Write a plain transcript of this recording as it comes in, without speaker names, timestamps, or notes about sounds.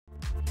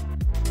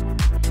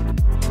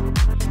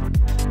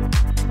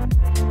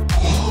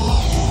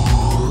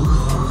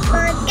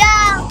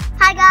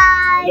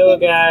Hello,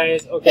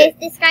 guys. Okay. Hit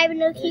subscribe and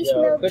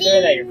notification. Quit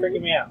doing that. You're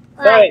freaking me out.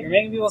 Stop it. You're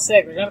making people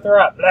sick. We're gonna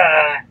throw up.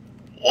 Blah.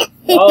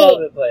 All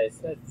over the place.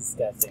 That's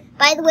disgusting.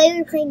 By the way,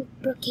 we're playing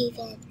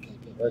Brookhaven.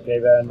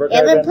 Brookhaven. We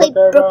haven't played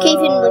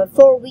Brookhaven in like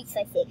 4 weeks,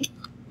 I think. It's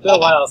been a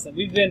while since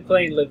we've been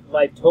playing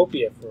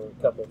Livetopia for a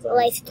couple of times.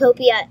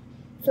 Livetopia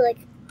for like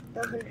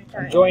 100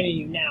 times. I'm joining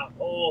you now.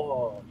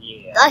 Oh,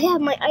 yeah. I have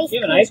my ice cream.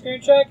 You have an ice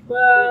cream truck,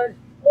 bud?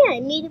 Yeah,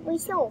 I made it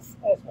myself.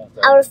 That's my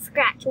stuff. Out of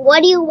scratch.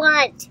 What do you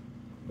want?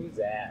 Who's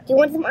that? Do you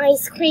want some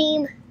ice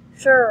cream?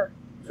 Sure.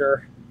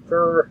 Sure.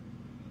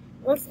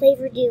 What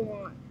flavor do you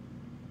want?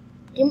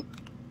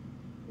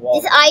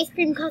 This ice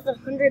cream costs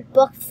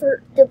 $100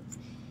 for the...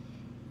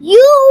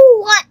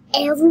 You want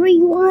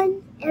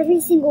everyone?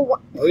 Every single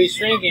one? Oh, he's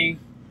shrinking.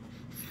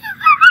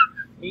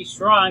 He's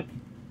shrunk.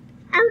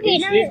 Okay,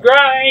 He's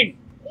growing.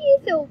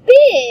 He's so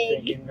big.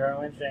 Shrinking,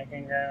 growing.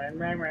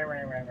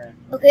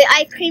 Okay,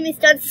 ice cream is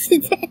done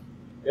today.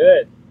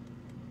 Good.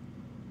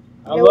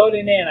 I'm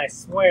loading in, I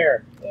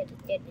swear.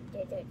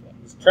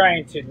 He's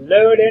trying to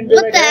load into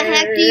What the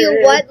heck do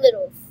you want,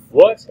 little?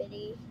 What?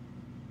 Bitty?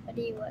 What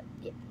do you want?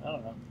 Yeah. I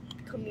don't know.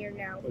 Come here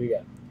now. What do you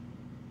got?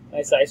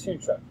 Nice ice cream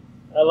truck.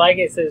 I like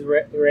it. It says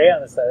Ray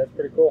on the side. That's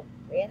pretty cool.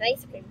 We have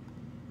ice cream.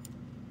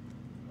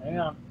 Hang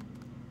on.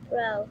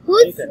 Bro,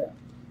 who's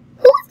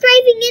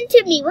driving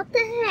into me? What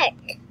the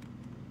heck?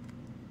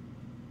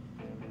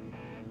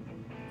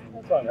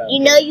 That's what I'm having. You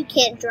know you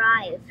can't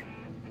drive.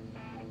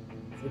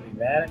 Should be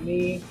mad at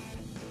me.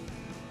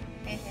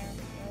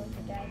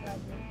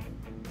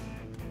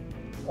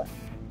 What?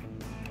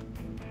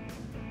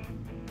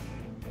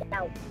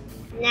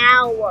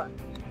 Now.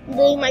 I'm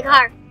doing my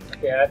car.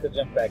 Okay, I have to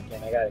jump back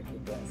in. I gotta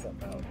keep doing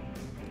something else.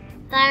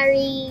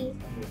 Sorry.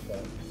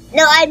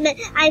 No, I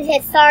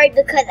said sorry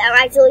because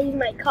I actually used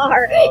my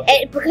car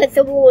and because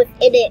someone was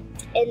in it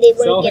and they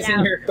wouldn't get out.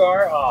 in your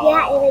car? Aww.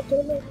 Yeah, and I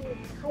don't know how to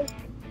type.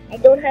 I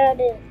don't know how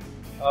to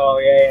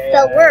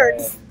spell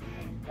words.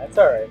 Yeah. That's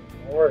alright.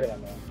 We're working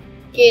on that.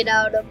 Get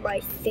out of my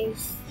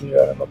face. Get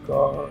out of my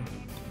car.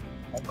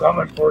 I'm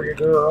coming for you,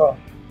 girl.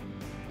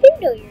 You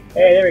know you're...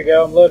 Hey, there we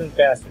go. I'm loading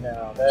faster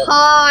now.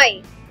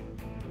 Hi.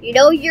 You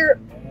know you're...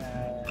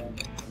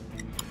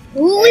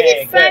 Who is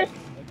it first?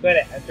 Quit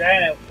it. I'm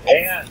trying to...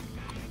 Hang on.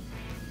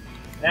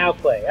 Now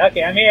play.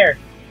 Okay, I'm here.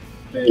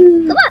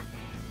 Come on.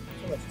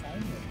 So much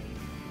time here.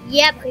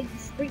 Yeah, because you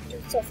freaked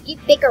yourself.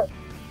 Get bigger.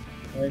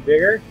 Any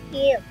bigger?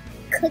 Yeah.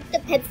 Click the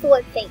pencil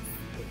and face.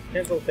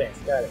 Pencil face.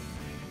 Got it.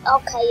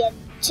 Okay, and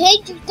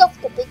change yourself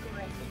to bigger.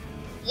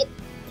 Yep.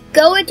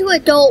 Go into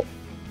adult.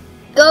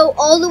 Go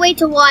all the way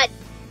to 1.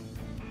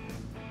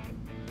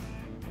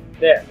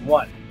 There.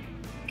 1.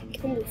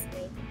 Come with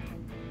me.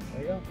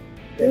 There you go.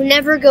 You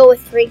never go with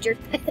strangers,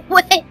 by the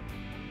way.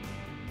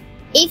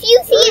 If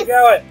you see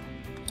it.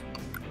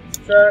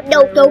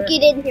 No, don't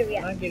get in here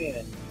yet. I'm getting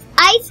it.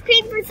 Ice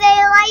cream for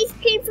sale, ice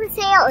cream for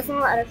sale. It's on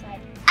the other side.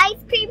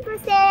 Ice cream for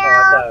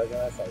sale.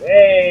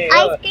 Hey,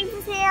 ice cream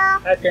for sale.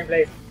 Ice cream,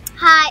 please.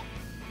 Hi.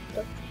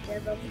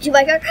 To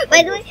my car.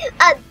 By the way,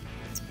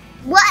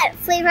 what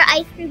flavor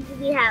ice cream do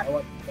we have? I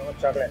want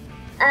chocolate.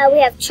 We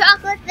have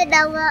chocolate,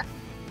 vanilla.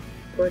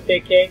 Birthday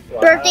cake. Wow.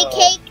 Birthday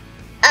cake.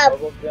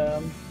 Bubble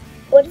gum.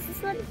 What is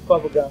this one?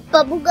 Bubble gum.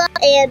 Bubble gum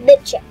and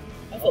mint chip.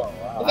 I think. Oh,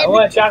 wow. I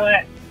want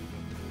chocolate.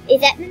 Is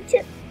that mint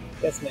chip?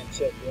 That's mint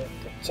chip, yeah.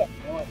 Mint chip.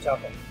 I want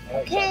chocolate. I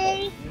like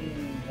okay. Chocolate.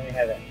 Let me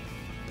have that.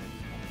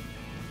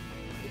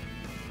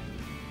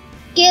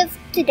 Give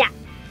to Dad.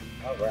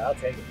 Alright, I'll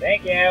take it.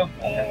 Thank you.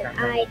 And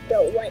I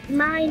don't want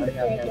mine because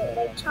I don't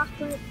like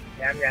chocolate.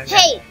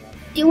 Hey,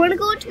 do you want to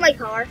go into my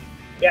car?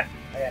 Yeah,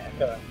 I'm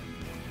going.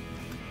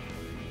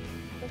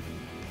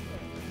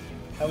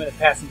 I'm in the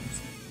passenger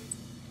seat.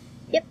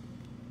 Yep.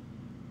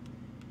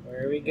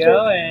 Where are we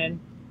going?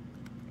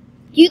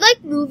 Do you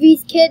like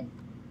movies, kid?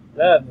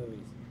 Love movies.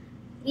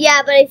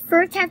 Yeah, but I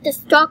first have to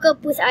stock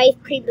up with ice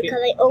cream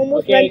because I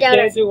almost ran down.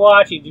 Okay, kids who are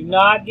watching, do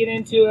not get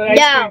into an ice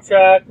cream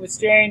truck with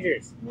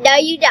strangers. No,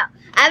 you don't.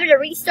 I'm going to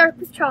restart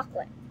with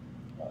chocolate.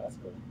 Oh, that's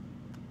cool.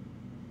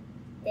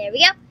 There we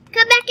go.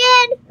 Come back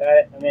in. Got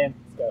it. I'm in.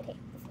 Let's go. Okay,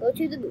 let's go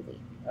to the movie.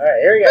 All right,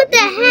 here we go. What the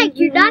heck?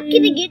 You're not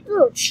going to get the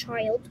little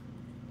child.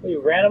 Oh,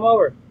 you ran him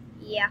over.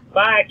 Yeah.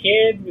 Bye,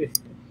 kid.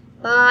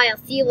 Bye. I'll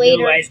see you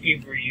later. No ice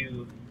cream for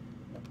you.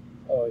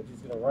 Oh, he's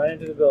just going to run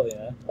into the building,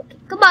 huh? Okay,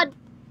 come on.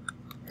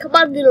 Come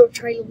on, little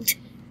child.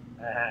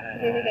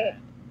 There's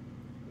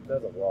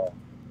a wall.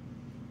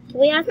 Can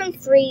we have some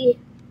free?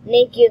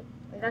 Thank you.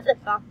 I got the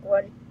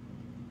popcorn.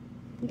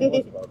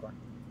 Popcorn.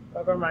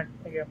 Popcorn, mine.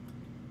 Thank you.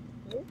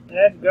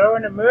 Let's go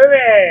in the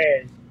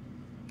movies.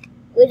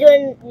 Which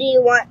one do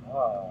you want?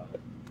 Oh.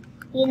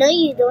 You know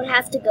you don't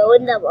have to go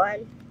in that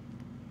one.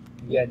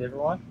 You got a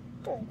different one?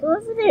 Go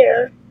over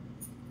there.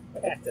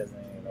 That doesn't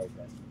even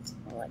open.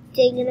 Oh,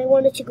 dang it, I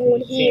wanted to go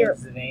in here.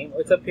 Change the name.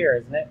 It's up here,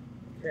 isn't it?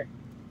 Here.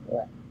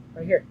 What?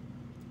 Right here.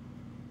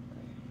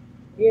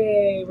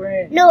 Yay, we're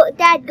in. No,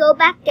 Dad, go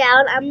back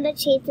down. I'm going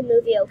to change the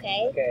movie,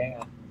 okay? Okay, hang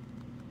on.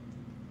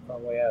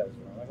 I'm way out of this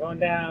room. I'm going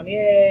down.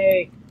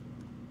 Yay.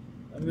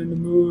 I'm in the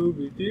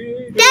movie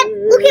theater. Dad,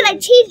 look at I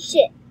changed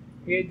it.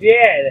 You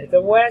did. It's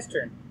a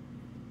Western.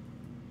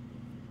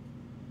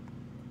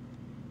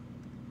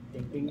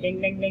 Ding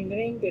ding ding ding ding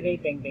ding ding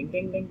ding ding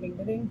ding ding ding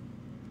ding ding.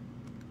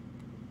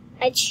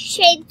 I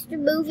changed the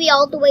movie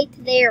all the way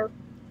to there.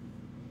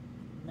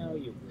 No,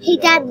 you. Hey,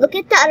 Dad, look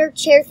at the other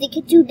chairs. They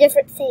can do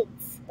different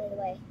things, by the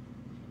way.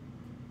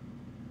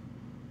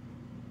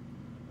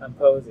 I'm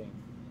posing.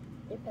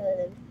 You're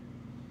posing.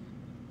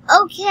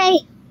 Okay.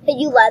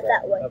 You like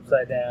that one.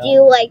 Upside down. Do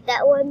you like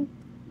that one?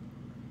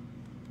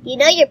 You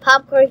know your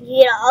popcorn can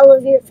get all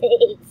over your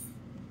face.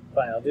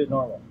 Fine, I'll do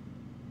normal.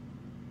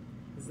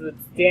 This is the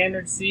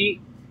standard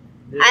seat.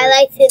 I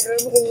like the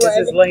normal one. This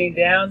is laying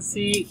down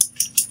seat.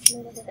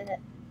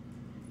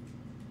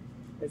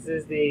 This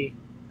is the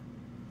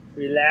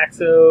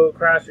relaxo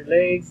cross your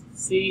legs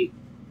seat.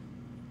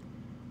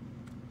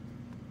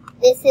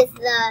 This is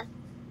the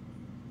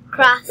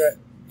cross. There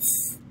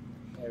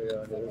we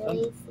go. There's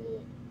one.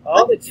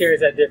 All the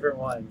chairs have different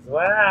ones.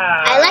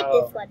 Wow. I like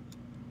this one.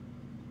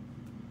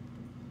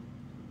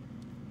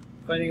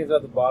 Funny thing is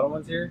about the bottom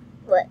ones here.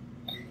 What?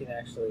 You can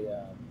actually.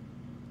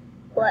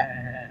 What?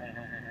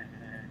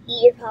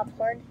 Eat your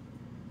popcorn.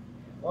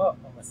 Well,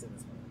 I'm gonna say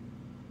this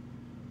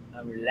one.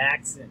 I'm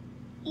relaxing.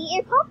 Eat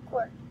your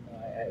popcorn.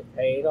 I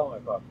ate all my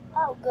popcorn.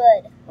 Oh,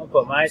 good. I'll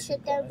put my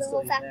Shut down the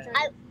whole factory.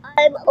 That.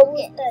 I'm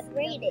almost done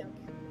rating.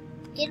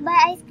 Get my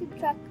ice cream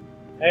truck.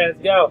 Hey,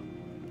 let's go.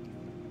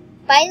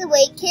 By the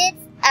way, kids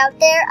out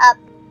there,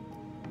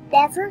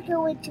 never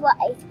go into an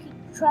ice cream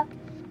truck,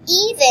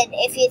 even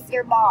if it's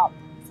your mom.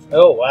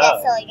 Oh wow.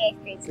 That's selling ice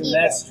cream. Isn't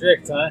that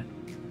strict, huh?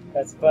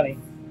 That's funny.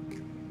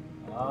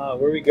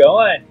 Where are we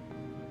going?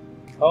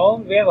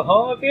 Home? We have a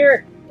home up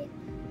here?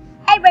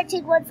 I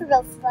rented one for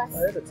both of us. Oh,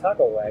 there's a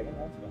taco wagon.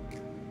 That's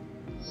fun.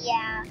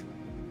 Yeah.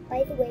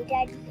 By the way,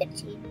 Dad, you can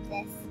change this. I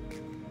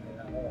did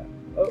not know that.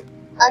 Oh,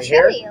 I'll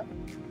show you.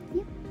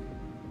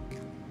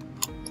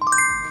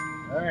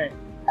 alright.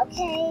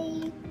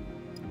 Okay.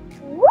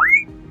 Magic,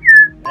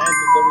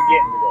 what are we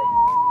getting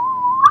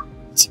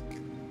today?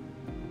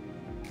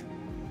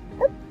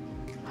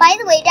 By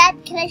the way, Dad,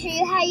 can I show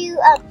you how you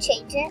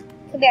change it?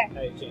 Come here. How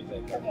do you change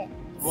that? Okay.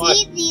 What?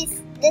 See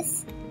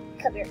this,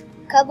 come here.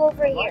 Come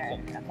over here.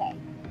 Okay.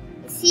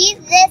 See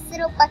this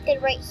little button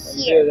right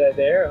You here. do that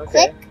there? Okay.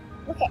 Click.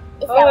 Okay.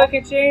 It's Oh, that I one.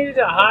 can change it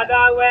to a hot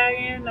dog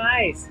wagon.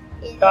 Nice.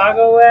 Is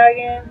Taco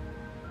wagon.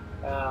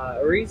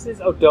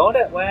 Reese's. Oh,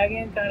 donut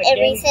wagon. Kind of it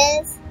candy.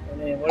 Reese's.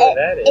 And then whatever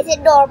that is. It's a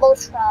normal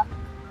truck.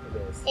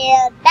 It is.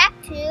 And back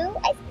to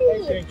ice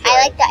cream. Ice cream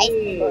I like the ice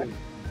cream truck. one.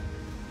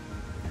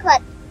 Come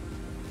on.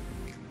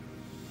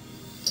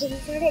 Can you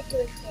turn it to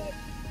a kid?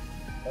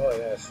 Oh,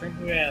 yeah. Shrink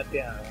me out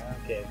down.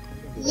 Okay.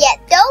 Yeah,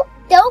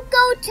 don't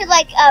go to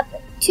like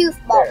too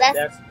small. There,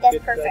 That's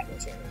good. perfect.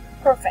 Okay.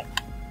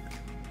 Perfect.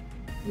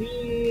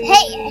 Whee!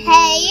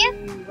 Hey.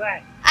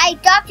 What? I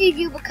adopted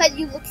you because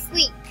you look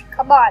sweet.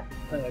 Come on.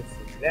 Let's see.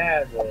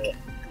 That's Okay,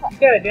 come on. You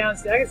got it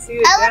downstairs. I can see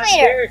it Elevator.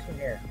 downstairs from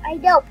here. I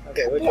know.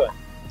 Okay, which Yeah. one?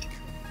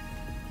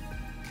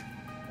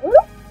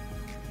 Whoop.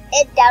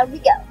 And down we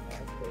go.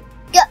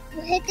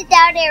 Go. Hit the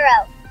down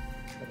arrow.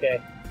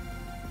 Okay.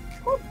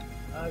 Whoop.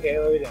 Okay,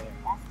 what are we doing here?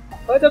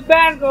 Oh, it's a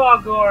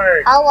basketball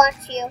court! I'll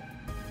watch you.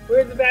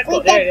 Where's the basketball?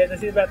 Wait, There it is. I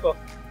see the basketball.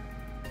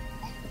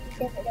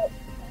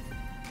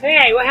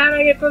 Hey, well, how did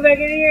I get put back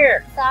in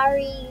here?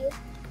 Sorry.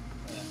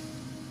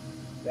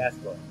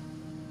 Basketball.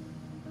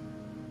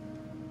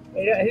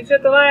 Hey, who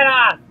shut the light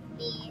off?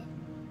 Me.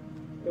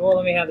 You won't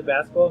let me have the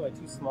basketball? Am I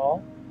too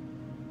small?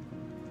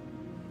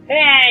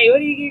 Hey, what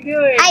are you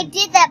doing? I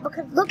did that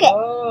because look at.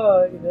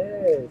 Oh, look at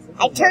this.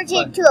 I turned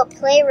it into a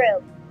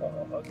playroom.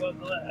 I'll go up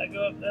the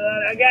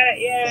ladder. I got it.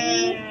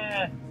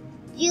 Yeah.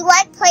 Do you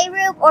like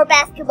playroom or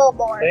basketball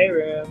more?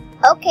 Playroom.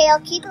 Okay, I'll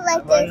keep it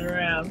like I'm running this.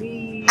 around.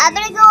 Whee. I'm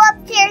gonna go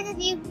upstairs if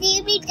you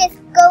need me. Just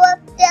go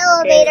up the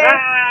elevator. Okay.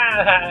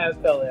 Ah, I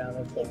fell down.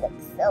 It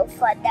looks so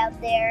fun down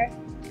there.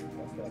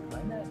 Okay,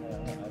 climb that.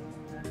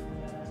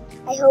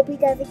 I hope he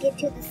doesn't get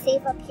to the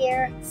safe up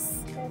here.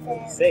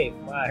 Safe.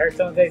 Wow, I heard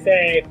someone say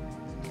safe.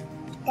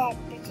 Dad,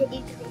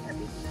 continue to be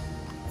happy.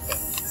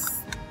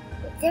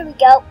 There we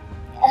go.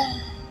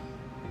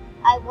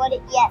 I want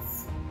it,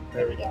 yes.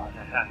 There we go.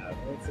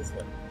 What's this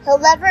one? He'll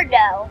never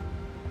know.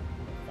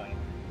 Fine.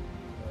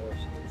 Where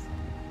she is.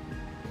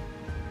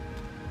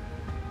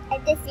 I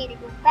just need to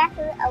go back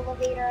to the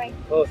elevator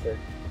Closer.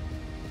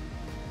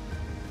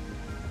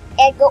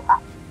 and go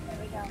up. There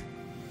we go.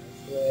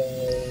 This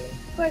way.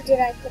 Where did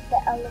I put the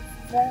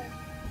elevator?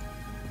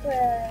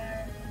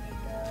 Where did it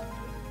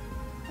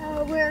go?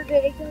 Oh, where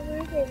did it go? Where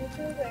did it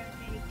go? Where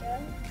did it go?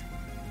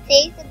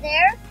 Safe in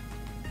there?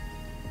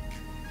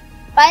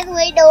 By the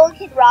way, no one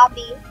can rob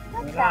me.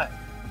 Why What's not?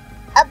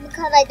 that?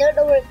 Because I don't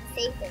know where the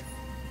safe is.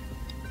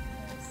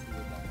 Let's see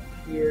it down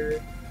here.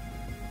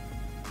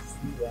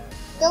 See that.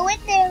 Go in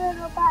there,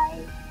 little guy.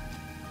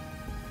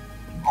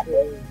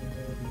 Okay.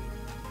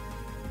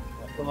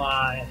 Oh, come on.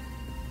 I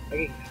can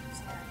get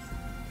upstairs.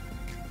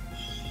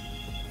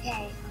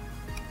 Okay.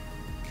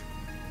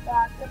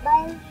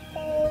 Rock-a-bye,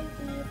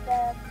 baby,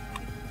 the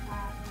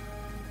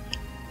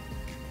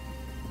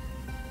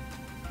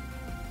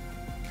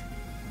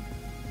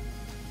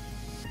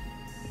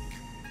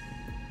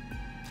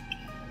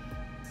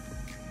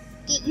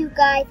get you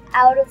guys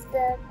out of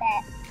the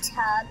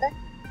tub.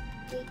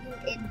 Get you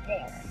in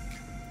there.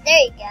 There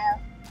you go.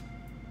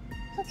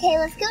 Okay,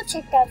 let's go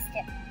check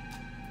downstairs.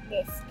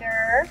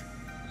 Mister!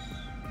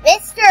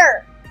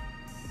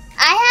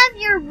 I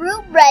have your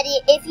room ready.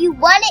 If you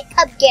want it,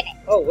 come get it.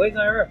 Oh, where's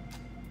my room?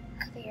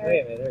 Come here.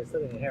 Wait a minute, there's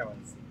something in here I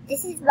want to see.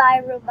 This is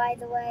my room, by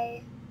the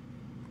way.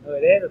 Oh,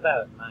 it is? I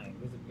thought it was mine.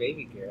 There's a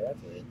baby here. That's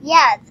weird.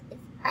 Yeah,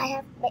 I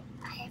have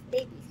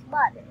babies. Come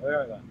on. Okay, where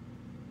are we going?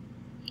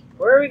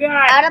 Where are we going?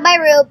 Out of my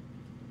room.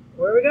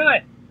 Where are we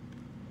going?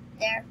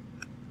 There.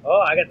 Oh,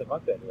 I got the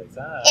bunk bed place.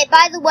 And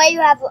by the way, you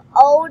have your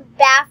own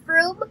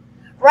bathroom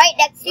right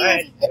next to you.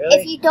 Right,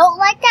 If you don't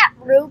like that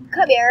room,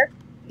 come here.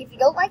 If you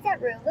don't like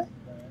that room, where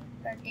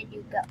did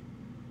you go?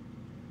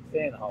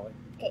 Stay in the hallway.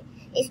 Okay.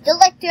 If you don't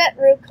like that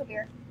room, come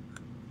here.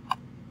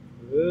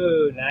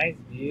 Ooh, nice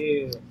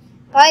view.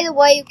 By the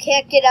way, you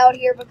can't get out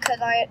here because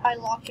I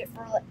locked it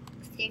for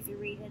safety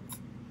reasons.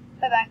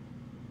 Bye-bye.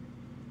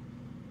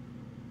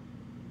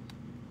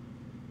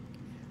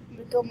 I'm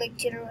gonna go make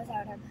dinner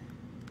without him.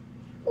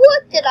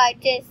 What did I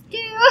just do?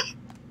 He's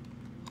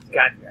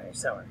got to be out here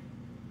somewhere.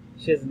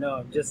 She doesn't know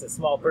I'm just a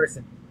small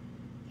person.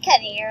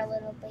 Come here,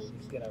 little baby.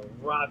 He's gonna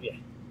rob you.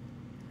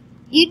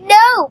 You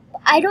know,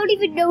 I don't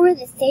even know where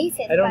the safe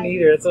is. I don't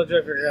either. That's what I'm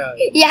trying to figure out.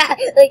 Yeah,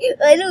 like,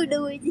 I don't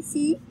know where the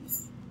safe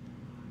is.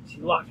 She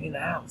locked me in the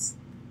house.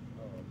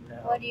 Oh, no.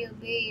 What do you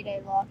mean I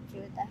locked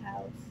you in the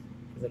house?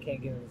 Because I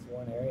can't get in this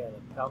one area of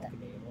the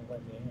balcony. It won't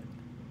let me in.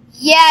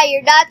 Yeah,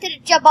 you're not gonna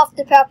jump off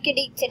the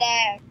balcony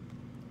today.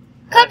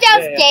 Come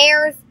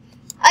downstairs.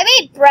 I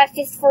made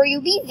breakfast for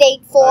you. Be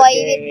thankful I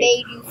even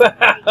made you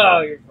something.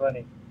 Oh, you're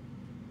funny.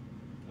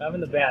 I'm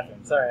in the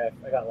bathroom. Sorry,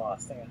 I got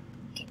lost. Hang on.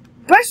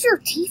 Brush your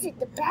teeth in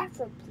the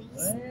bathroom,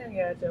 please.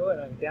 Yeah, I what?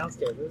 I'm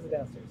downstairs. This is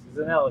downstairs.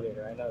 There's an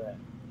elevator. I know that.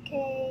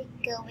 Okay,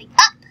 going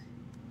up.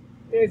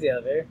 There's the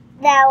elevator.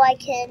 Now I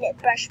can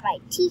brush my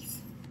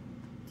teeth.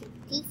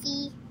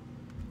 Teethy.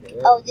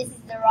 Oh, this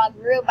is the wrong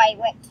room I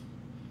went.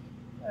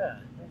 Ah,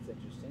 that's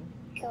interesting.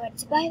 Go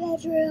into my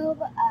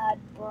bedroom and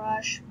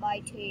brush my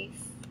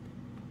teeth.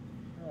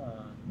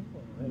 Oh,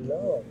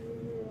 hello.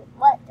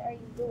 What are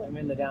you doing? I'm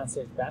in the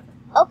downstairs bathroom.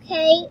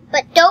 Okay,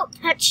 but don't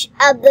touch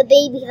the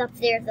babies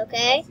upstairs,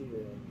 okay? I see the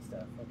baby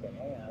stuff. Okay,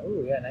 hang on.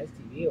 Ooh, yeah, nice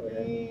TV over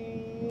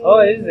there. Oh,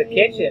 this is the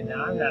kitchen.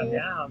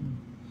 Nom.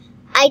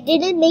 I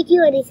didn't make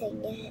you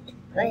anything yet,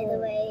 by the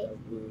way. So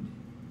rude.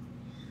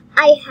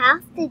 I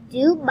have to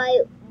do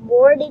my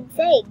morning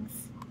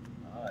things.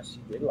 Oh, she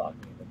did lock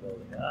me in the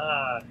building.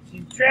 Ah, she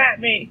trapped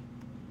me.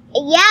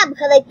 Yeah,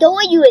 because I don't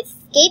want you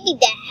escaping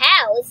the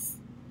house.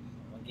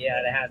 I'm gonna get out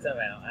of the house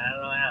somehow. I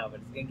don't know how, but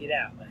it's gonna get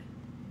out.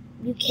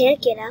 You can't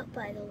get out,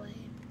 by the way.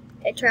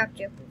 I trapped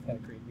you. It's kind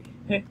of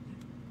creepy.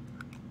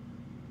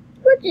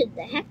 What the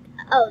heck?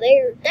 Oh,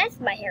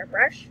 that's my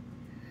hairbrush.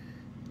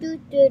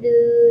 Let's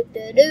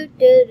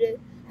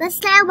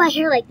style my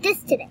hair like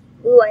this today.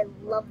 Ooh, I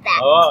love that.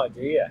 Oh,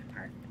 do ya?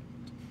 Perfect.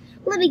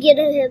 Let me get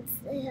him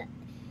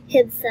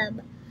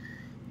some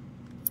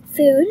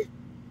food.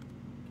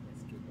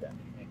 Let's get the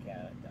heck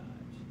out of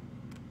Dodge.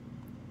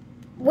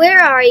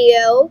 Where are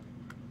you?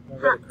 Want to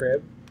go to the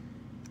crib?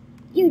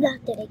 You're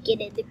not gonna get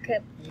in the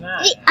crib.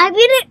 Nah. Hey, I'm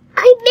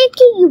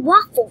making you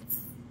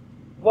waffles.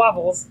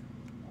 Waffles.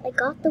 I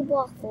got the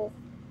waffle.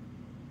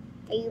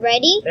 Are you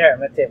ready? There,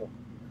 I'm at the table.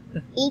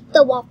 Eat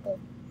the waffle.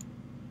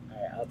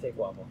 Alright, I'll take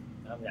waffle.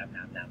 Nom.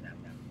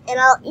 And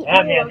I'll eat the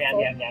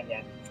waffle.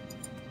 Nom.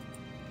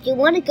 Do you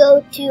want to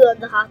go to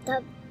the hot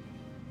tub?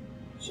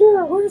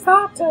 Sure, where's the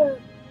hot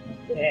tub?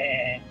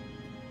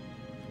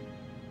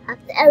 Up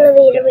the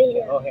elevator right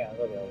here. Oh, hang on,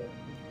 go to the elevator.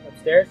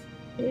 Upstairs?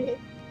 Mhm.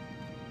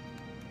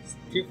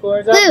 2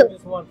 floors up or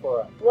just 1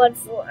 floor up? 1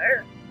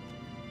 floor.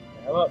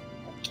 Come up.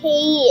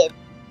 Okay.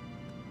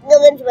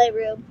 Go into my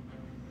room.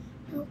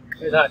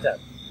 There's a hot tub.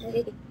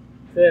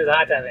 There's a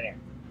hot tub in here.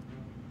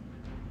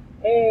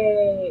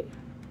 Hey!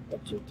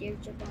 Don't you dare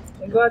jump off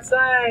the And go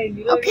outside.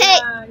 You Okay.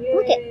 Yay.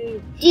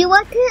 Okay. Do you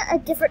want a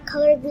different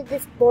color than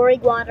this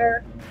boring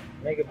water?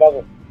 Make it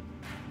bubble.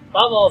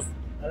 Bubbles!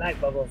 I like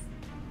bubbles.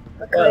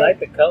 What Oh, I color? like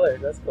the colors.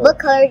 That's cool. What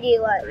color do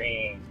you want?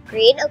 Green.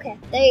 Green? Okay.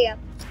 There you go.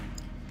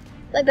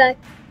 Bye-bye.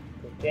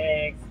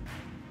 Thanks.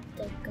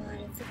 Thank God,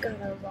 I forgot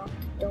to lock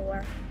the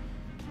door.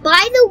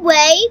 By the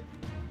way,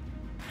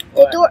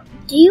 the What? door.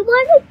 Do you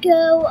want to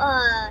go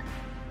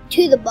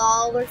to the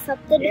mall or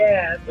something?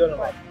 Yeah, let's go to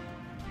the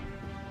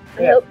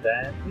I hope.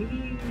 that.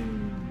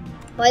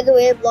 By the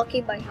way, I'm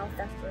locking my house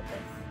after this.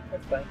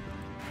 That's fine.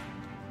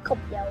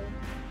 Come down.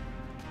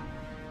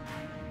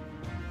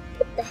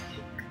 What the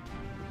heck?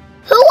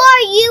 Who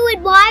are you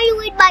and why are you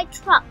in my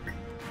truck?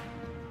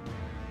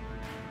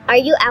 Are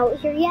you out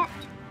here yet?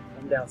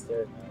 I'm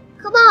downstairs now.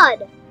 Come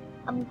on.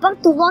 I'm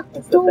about to lock the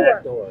That's door. the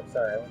back door.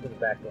 Sorry, I went to the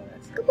back door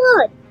next. Come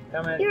on.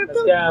 Come on, You're let's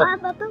about, go.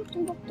 I'm about to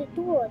lock the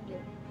door on you.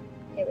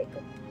 There we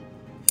go.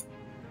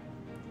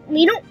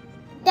 You know,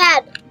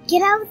 Dad,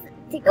 get out of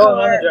the car. Oh, I'm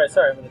on the drive.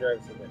 Sorry, I'm on the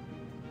driver's seat.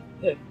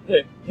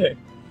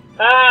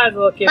 Ah, the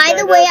little kid. By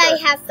the way, I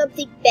have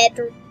something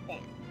better than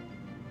that.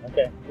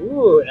 Okay.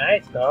 Ooh,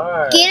 nice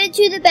car. Get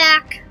into the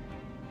back.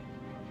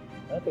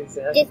 I don't think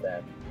it has a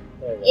back.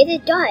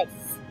 It does.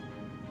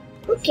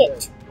 Look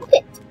it. Look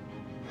it.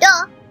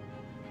 Duh.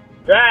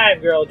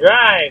 Drive, girl,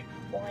 drive.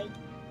 Boy.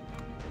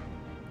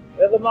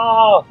 To the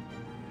mall.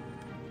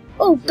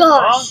 Oh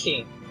gosh.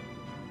 Honking.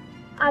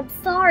 I'm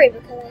sorry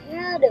because I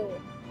had to.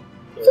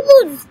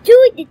 Someone's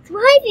doing the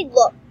driving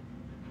look.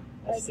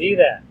 I see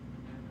that.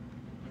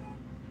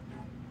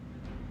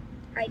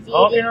 I did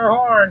Honking it. her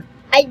horn.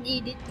 I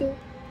needed to.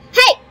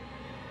 Hey!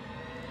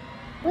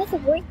 Where's the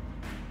voice?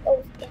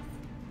 Oh, yes.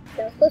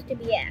 That was supposed to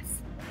be yes.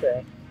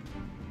 Okay.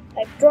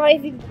 I'm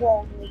driving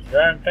wrongly.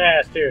 Driving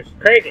fast too. It's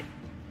crazy.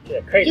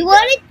 Yeah, crazy. You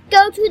want to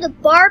go to the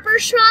barber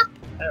shop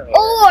I don't know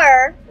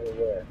or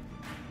where.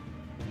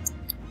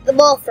 the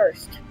mall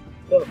first?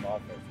 Go to the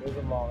mall first. Where's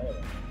the mall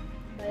anyway?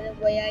 By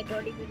the way, I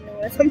don't even know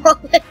where the mall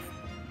is.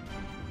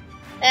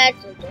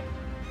 Actually,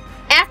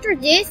 after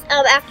this,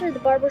 after the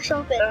barber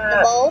shop and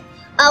the mall,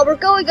 we're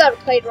going on a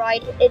plane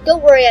ride. And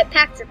don't worry, I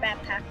packed your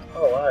backpack.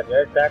 Oh wow,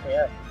 Jared, back me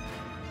up.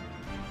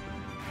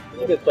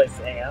 It's a good place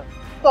to hang out.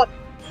 Come on.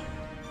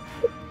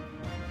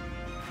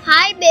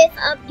 Hi, Miss.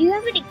 Do you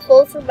have any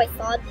clothes for my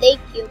son? Thank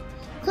you.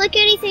 Click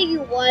anything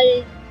you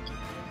want.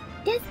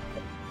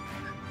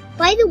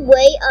 By the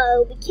way,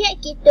 we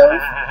can't get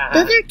those.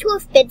 Those are too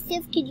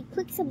expensive. Can you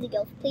click something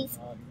else, please?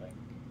 Okay.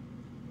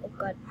 Oh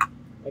God.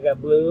 I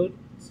got blue,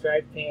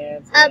 striped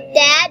pants, and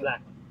Dad.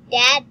 black.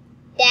 Dad.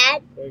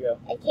 There you go.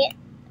 I can't.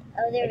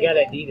 Oh, there I we got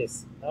go.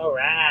 Adidas. All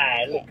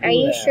right. Okay. Look Are cool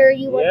you now. sure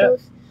you want Yep.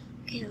 those?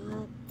 Okay.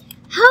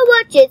 How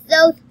much is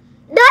those?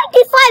 $95?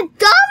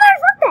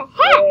 What the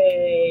heck?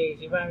 Yay!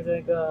 She bought me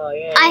something cool.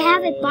 Yay! I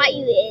haven't bought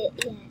you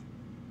it yet.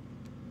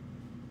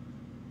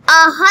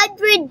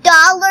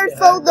 $100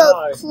 for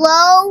the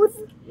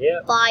clothes?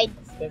 Yep. Fine.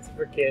 Expensive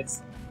for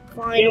kids.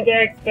 Fine. Kids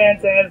are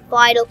expensive.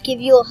 Fine, I'll give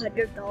you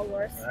 $100.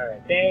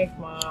 Alright, thanks,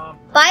 Mom.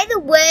 By the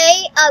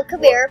way,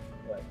 come here.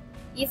 What?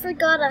 You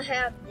forgot I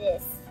have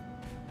this.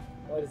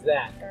 What is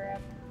that?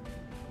 Grab,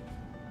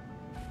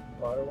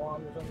 Water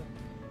wand or something?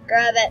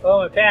 grab it. Oh,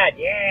 my pad.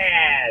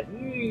 Yeah!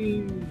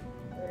 Woo.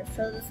 I'm gonna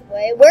throw this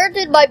away. Where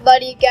did my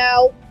money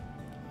go?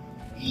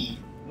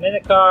 I'm in the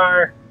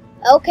car.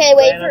 Okay,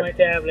 wait Playing on my for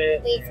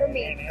tablet. me.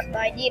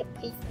 I need a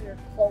piece for your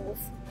clothes.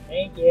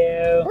 Thank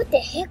you. What the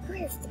heck?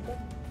 Where's the money?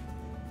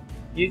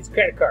 Use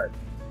credit card.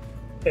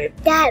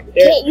 Dad, we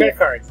There's can't credit use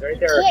cards right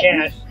there, or can't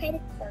cash. use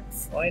credit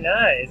cards. Why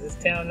not? Is this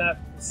town not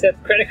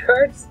accept credit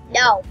cards?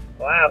 No,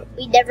 Wow,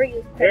 we never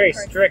use credit very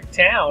cards. strict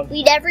town.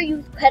 We never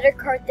use credit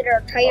cards in our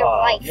entire Oh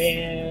life.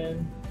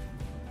 man.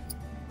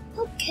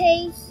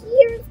 Okay,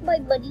 here's my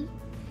money.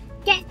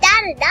 That's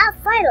not enough.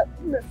 Final.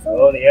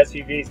 Oh, the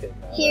SUV's taking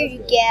off. Here That's you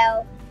good.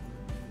 go.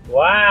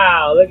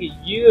 Wow, look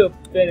at you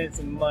spending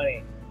some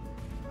money.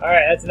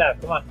 Alright, that's enough.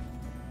 Come on.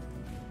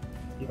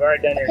 You've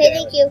already done your Okay,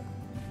 damage. thank you.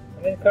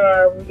 I'm in the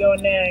car. Where we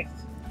going next?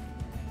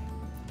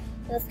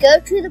 Let's go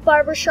to the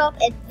barber shop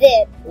and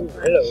then Ooh,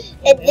 hello.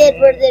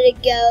 we're gonna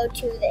go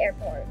to the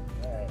airport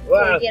Alright, to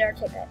wow. get our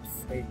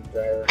tickets. Crazy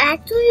driver.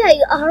 Actually,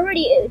 I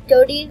already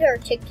donated our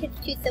tickets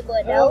to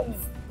someone else.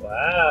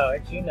 Wow,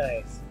 aren't you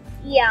nice?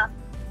 Yeah.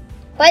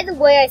 By the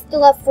way, I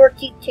still have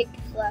 14 tickets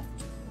left.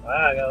 Wow,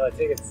 I got a lot of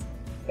tickets.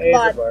 Hey,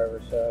 Come it's a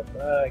barber shop.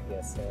 I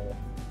guess so.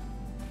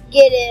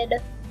 Get in.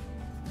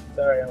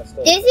 Sorry, I'm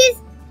still. This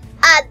is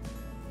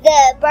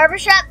the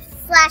barbershop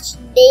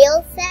 /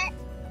 nail set.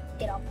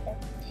 Get off there.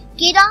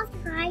 Get off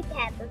your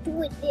iPad. We're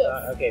doing this.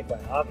 Okay, fine.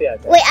 I'll be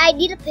out there. Wait, I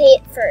need to pay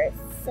it first.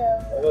 So.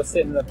 I'll go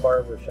sit in the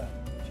barber shop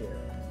chair.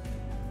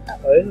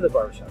 Oh, this is the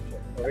barber shop chair.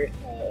 Over here.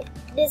 Okay.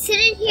 Then sit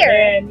in here.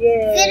 And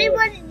yay! Sit in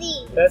one of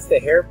these. That's the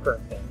hair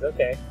perm things.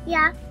 Okay.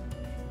 Yeah.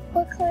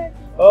 What color?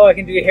 Oh, I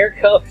can do hair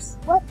colors.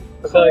 What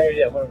What color is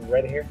that? One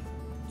red hair?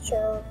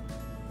 Sure.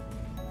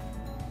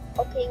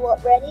 Okay,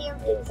 what red hair?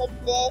 Things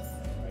like this.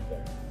 Right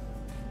there.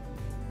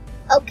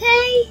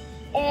 Okay.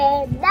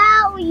 And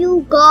now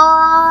you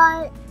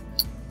got.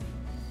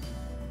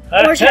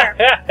 Orange hair.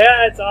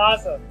 That's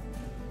awesome.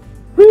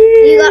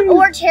 You got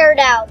orange hair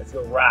now. Let's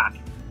go rock.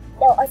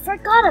 No, I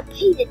forgot to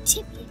pay the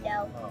tip, you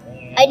know. Oh,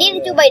 man. I need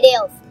to do my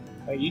nails.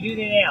 Oh, you do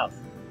the nails.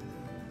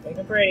 Make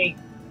them pretty.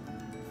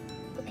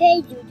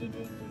 Okay, do.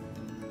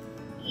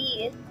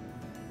 Yeah.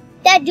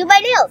 Dad, do my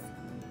nails.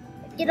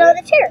 Get on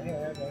the chair.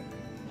 Yeah, okay.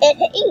 And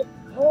hit E.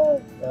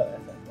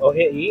 Oh,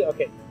 hit E?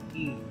 Okay.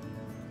 E.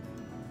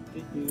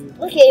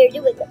 Okay,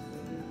 you're doing it.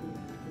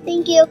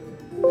 Thank you.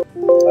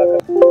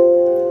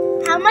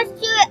 Welcome. How much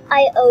do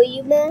I owe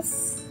you,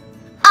 miss?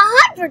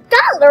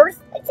 $100?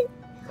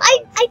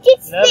 I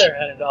just spent.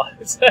 Another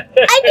 $100.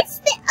 I just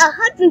spent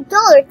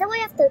 $100. Now I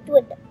have to do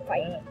it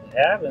right. It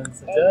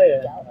happens, I There tell you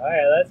you. go.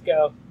 Alright, let's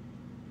go.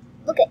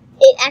 Look at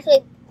it.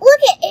 Actually, look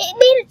at it. It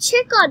made a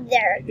check on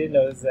there. I did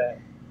notice that.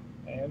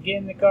 Okay, I'm getting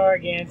in the car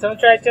again. Someone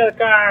try to steal the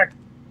car.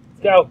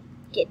 Let's go.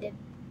 Getting it.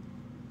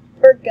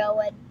 We're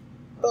going.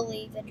 We're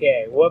leaving.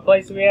 Okay, what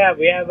place do we have?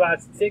 We have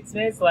about 6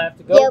 minutes left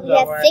to go Yeah, we have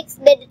somewhere. 6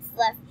 minutes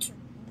left.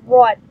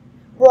 Run.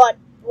 Run.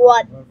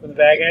 Run. Run from the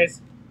bad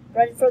guys.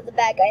 Run from the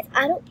bad guys.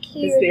 I don't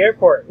care. It's the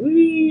airport.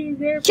 Whee,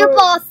 the airport. Jump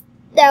off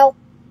now.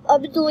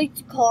 I'm going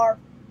to the car.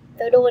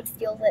 So no one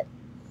steals it.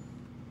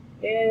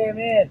 Yeah, I'm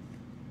in.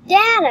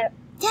 Dad,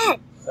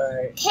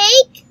 Sorry.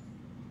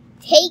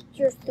 take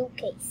your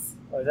suitcase.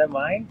 Oh, is that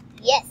mine?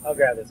 Yes. I'll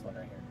grab this one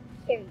right here.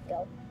 Here you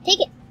go.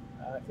 Take it.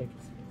 I'll take your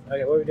suitcase.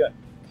 Okay, what are we doing?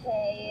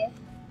 Okay.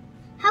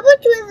 How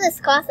about doing this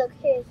cross?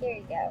 Okay, here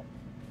you go.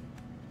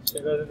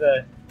 So go to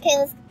the...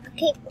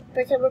 Okay,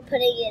 pretend we're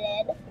putting it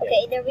in.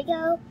 Okay, there we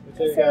go. Which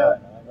way are we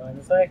going? Am I going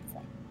this way?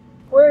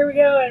 Where are we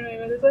going? Are we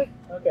going this way?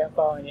 Okay, I'm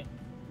following you.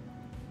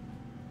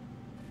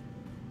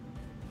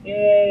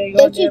 Yay,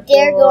 Don't you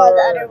dare go on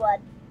the other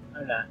one.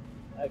 I'm not.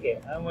 Okay,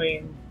 I'm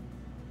waiting.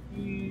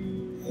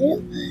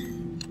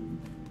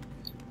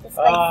 This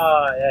way.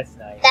 Oh, that's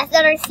nice. That's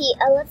not our seat.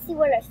 Let's see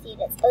what our seat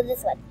is. Oh,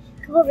 this one.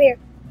 Come over here.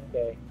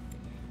 Okay.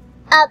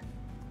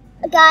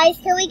 Guys,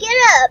 can we get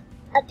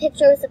a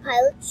picture with the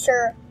pilot?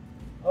 Sure.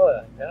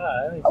 Oh,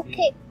 God. Let me see.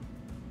 Okay.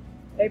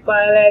 Hey,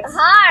 pilots.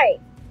 Hi.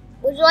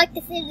 Would you like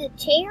to sit in the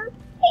chair?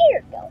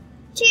 Here we go.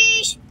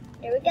 Cheers.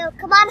 There we go.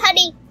 Come on,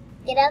 honey.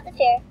 Get out of the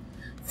chair.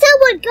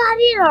 Someone got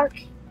in our...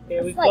 Okay,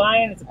 are we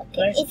flying? It's a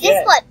nice It's jet.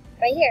 this one.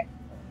 Right here.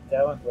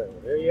 That one?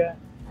 Where are you at?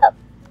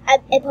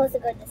 I'm supposed to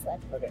go this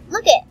one. Okay.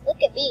 Look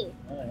at me.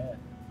 Oh,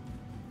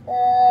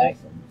 yeah.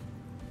 Nice.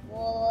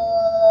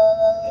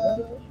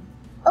 Whoa.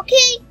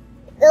 Okay.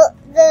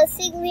 The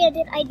single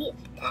handed idea.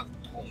 Dad,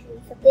 can I show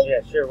you something?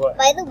 Yeah, sure, what?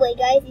 By the way,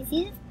 guys, you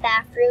see this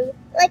bathroom?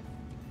 Like,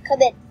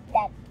 come in,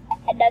 Dad.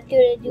 I'm not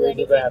going to do Where's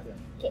anything. the bathroom?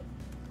 Okay.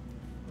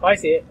 Oh, I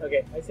see it.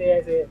 Okay, I see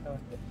it. Come on.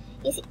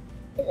 You see,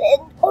 it's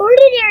an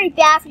ordinary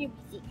bathroom.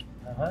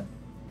 Uh-huh.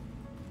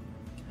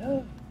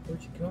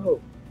 Where'd you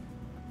go?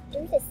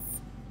 There's this.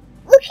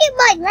 Look at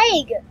my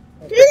leg.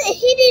 There's a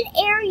hidden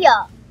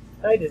area.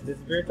 I just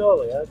disappeared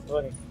totally. That's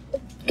funny.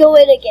 Go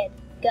in again.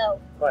 Go.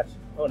 Watch.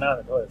 Oh, now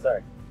the toilet.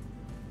 Sorry.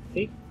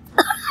 See?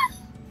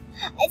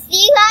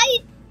 See,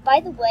 guys? By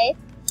the way,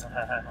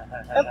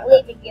 I'm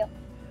leaving you.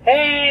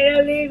 Hey,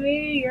 don't leave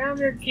me. I'm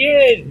your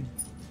kid.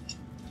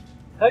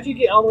 How'd you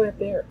get all the way up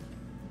there?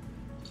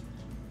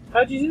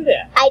 How'd you do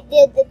that? I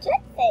did the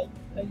trick thing.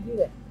 How'd you do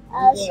that?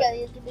 I'll show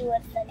you. Give me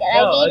 1 second.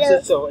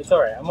 No, it's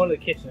alright. I'm going to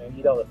the kitchen and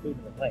eat all the food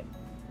in the plane.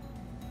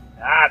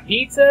 Ah,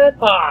 pizza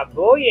pop.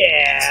 Oh,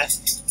 yeah.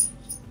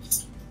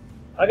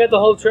 I got the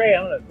whole tray.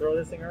 I'm going to throw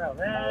this thing around.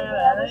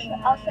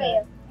 I'll show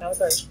you. No,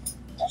 it's alright.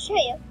 I'll show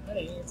you.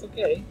 Honey, it's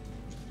okay.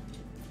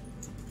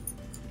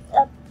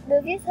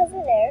 Move yourself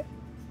over there.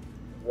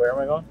 Where am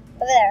I going?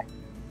 Over there.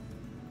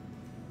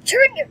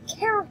 Turn your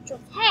character's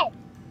head.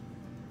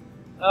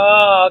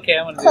 Oh, okay.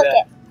 I'm going to do Click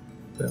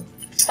that. it.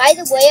 By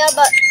the way, I'm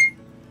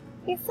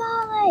You're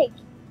falling.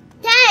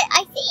 Dad,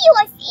 I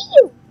see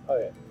you.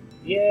 Okay.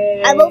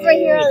 Yay. I'm over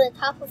here on the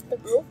top of the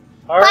roof.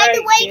 By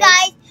the way,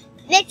 guys,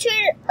 make sure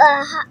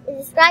to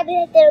subscribe and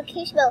hit the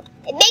notification bell.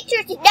 And make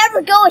sure to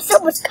never go in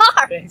someone's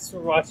car. Thanks for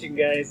watching,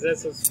 guys.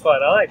 This was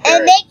fun. I like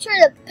And make sure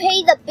to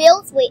pay the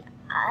bills. Wait,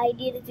 I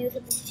need to do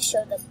something to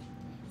show them.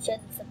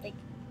 Something.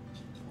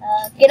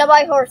 Get on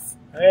my horse.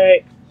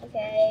 Hey.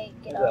 Okay,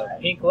 get There's on. a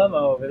pink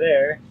limo over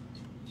there.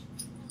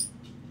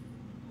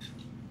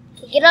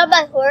 Okay, get on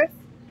my horse.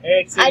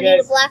 Hey, see you I guys. need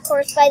a black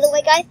horse, by the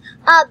way, guys.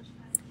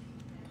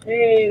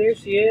 Hey, there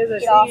she is. I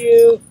Get off. see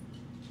you.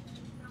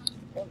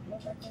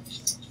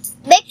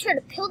 Make sure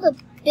to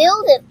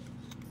build it.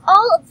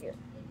 All of you.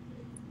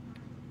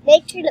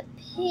 Make sure to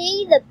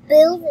pay the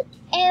bills at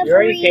every. You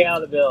already paid all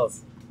the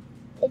bills.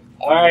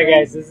 Alright,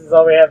 guys, this is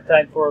all we have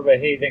time for, but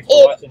hey, thanks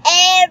for watching.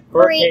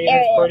 Every area.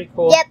 That's pretty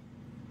cool. Yep.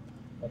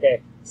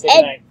 Okay, say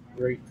goodnight.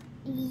 Great.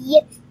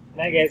 Yep.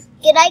 Night, guys.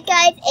 Good night,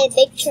 guys, and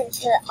make sure to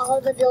pay all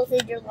the bills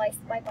in your life.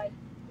 Bye-bye.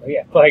 Oh,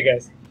 yeah. Bye,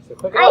 guys. So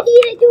click it I up.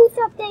 need to do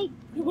something.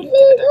 There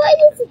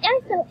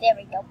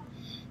we go.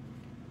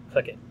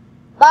 Click it.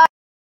 Bye.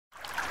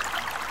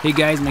 Hey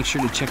guys, make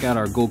sure to check out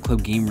our Gold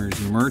Club Gamers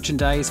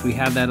merchandise. We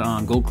have that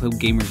on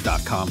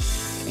goldclubgamers.com,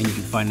 and you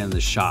can find it in the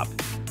shop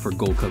for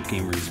Gold Club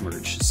Gamers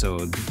merch.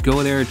 So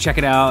go there, check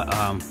it out,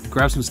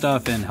 grab some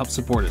stuff, and help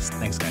support us.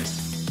 Thanks,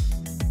 guys.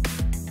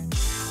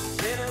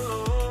 Been a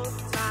long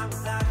time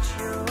without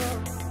you.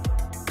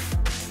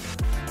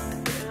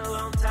 Been a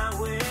long time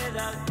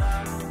without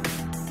love.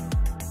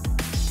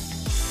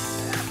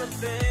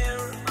 Everything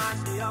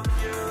reminds me of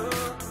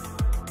you.